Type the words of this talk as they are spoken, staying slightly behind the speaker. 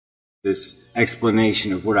this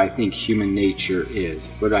explanation of what I think human nature is,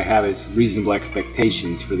 what I have as reasonable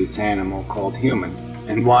expectations for this animal called human,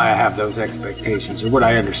 and why I have those expectations, or what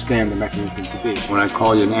I understand the mechanism to be. When I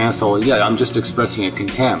call you an asshole, yeah, I'm just expressing a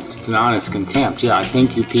contempt. It's an honest contempt. Yeah, I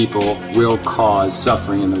think you people will cause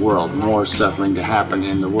suffering in the world, more suffering to happen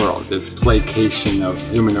in the world. This placation of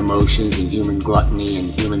human emotions and human gluttony and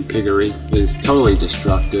human piggery is totally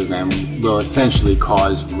destructive and will essentially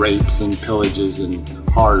cause rapes and pillages and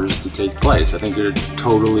horrors to take place. I think they're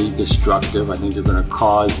totally destructive. I think they're going to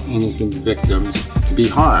cause innocent victims to be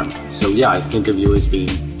harmed. So yeah, I think of you as being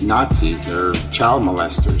Nazis or child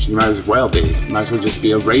molesters. You might as well be. You might as well just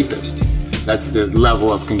be a rapist. That's the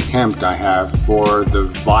level of contempt I have for the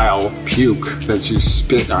vile puke that you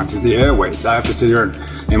spit onto the airways. I have to sit here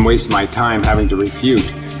and waste my time having to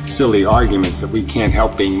refute silly arguments that we can't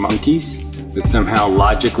help being monkeys, that somehow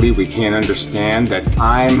logically we can't understand that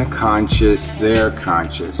I'm conscious, they're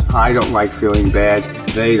conscious. I don't like feeling bad,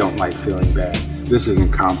 they don't like feeling bad. This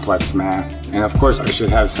isn't complex math. And of course I should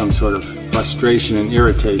have some sort of frustration and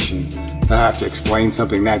irritation that I have to explain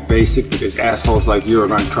something that basic, because assholes like you are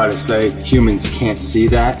going to try to say humans can't see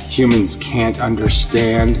that. Humans can't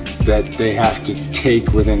understand that they have to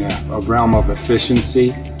take within a realm of efficiency,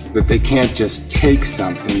 that they can't just take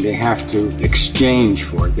something, they have to exchange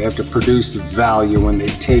for it. They have to produce value when they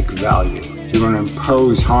take value. If you're going to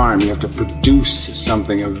impose harm, you have to produce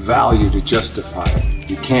something of value to justify it.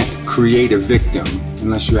 You can't create a victim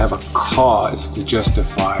unless you have a cause to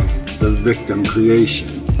justify the victim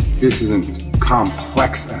creation. This isn't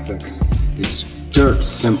complex ethics, it's dirt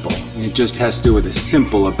simple. And it just has to do with a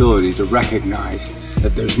simple ability to recognize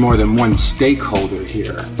that there's more than one stakeholder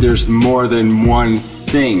here. There's more than one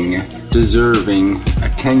thing deserving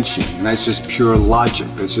attention. And that's just pure logic.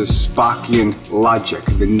 That's just Spockian logic.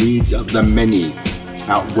 The needs of the many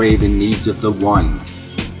outweigh the needs of the one.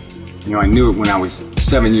 You know, I knew it when I was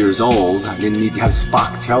 7 years old. I didn't need to have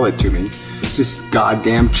Spock tell it to me. It's just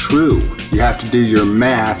goddamn true. You have to do your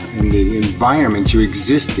math in the environment you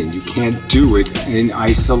exist in. You can't do it in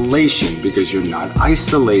isolation because you're not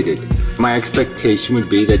isolated. My expectation would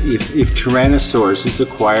be that if Tyrannosaurus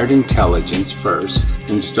acquired intelligence first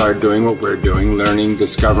and started doing what we're doing, learning,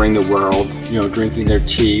 discovering the world, you know, drinking their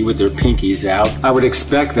tea with their pinkies out, I would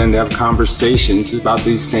expect them to have conversations about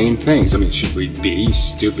these same things. I mean, should we be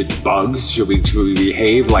stupid bugs? Should we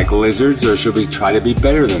behave like lizards, or should we try to be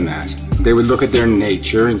better than that? They would look at their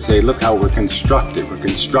nature and say, look how we're constructed. We're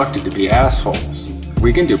constructed to be assholes.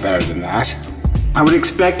 We can do better than that. I would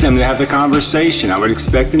expect them to have the conversation. I would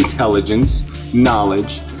expect intelligence,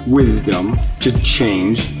 knowledge, wisdom to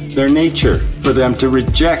change their nature, for them to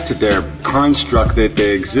reject their construct that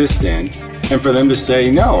they exist in, and for them to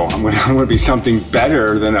say, no, I'm going to be something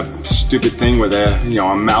better than a stupid thing with a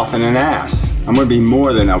mouth and an ass. I'm going to be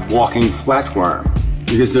more than a walking flatworm,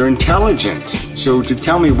 because they're intelligent. So to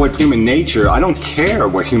tell me what human nature, I don't care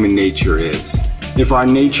what human nature is. If our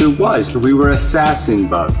nature was, if we were assassin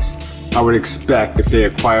bugs, I would expect, if they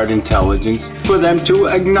acquired intelligence, for them to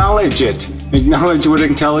acknowledge it. Acknowledge what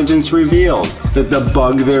intelligence reveals. That the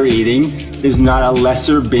bug they're eating is not a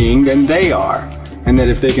lesser being than they are. And that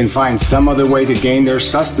if they can find some other way to gain their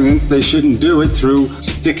sustenance, they shouldn't do it through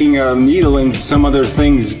sticking a needle in some other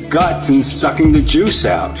thing's guts and sucking the juice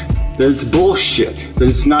out. That it's bullshit. That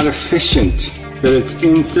it's not efficient. That it's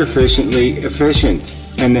insufficiently efficient.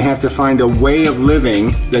 And they have to find a way of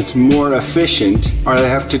living that's more efficient, or they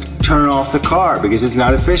have to turn off the car because it's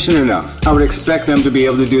not efficient enough. I would expect them to be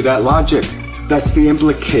able to do that logic. That's the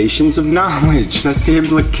implications of knowledge. That's the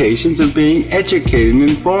implications of being educated and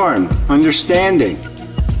informed, understanding.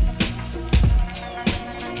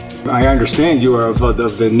 I understand you are of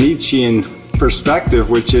the Nietzschean perspective,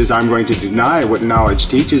 which is I'm going to deny what knowledge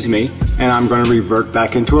teaches me, and I'm going to revert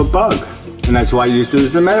back into a bug. And that's why I used it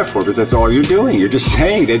as a metaphor, because that's all you're doing. You're just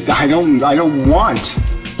saying that I don't want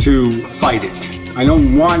to fight it. I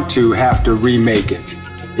don't want to have to remake it.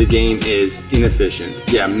 The game is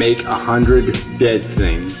inefficient. Yeah, make 100 dead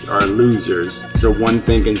things are losers, so one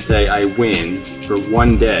thing can say I win for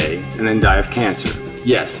one day and then die of cancer.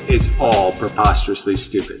 Yes, it's all preposterously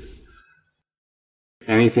stupid.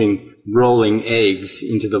 Anything rolling eggs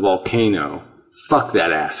into the volcano, fuck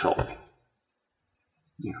that asshole.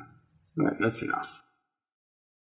 Yeah. That's enough.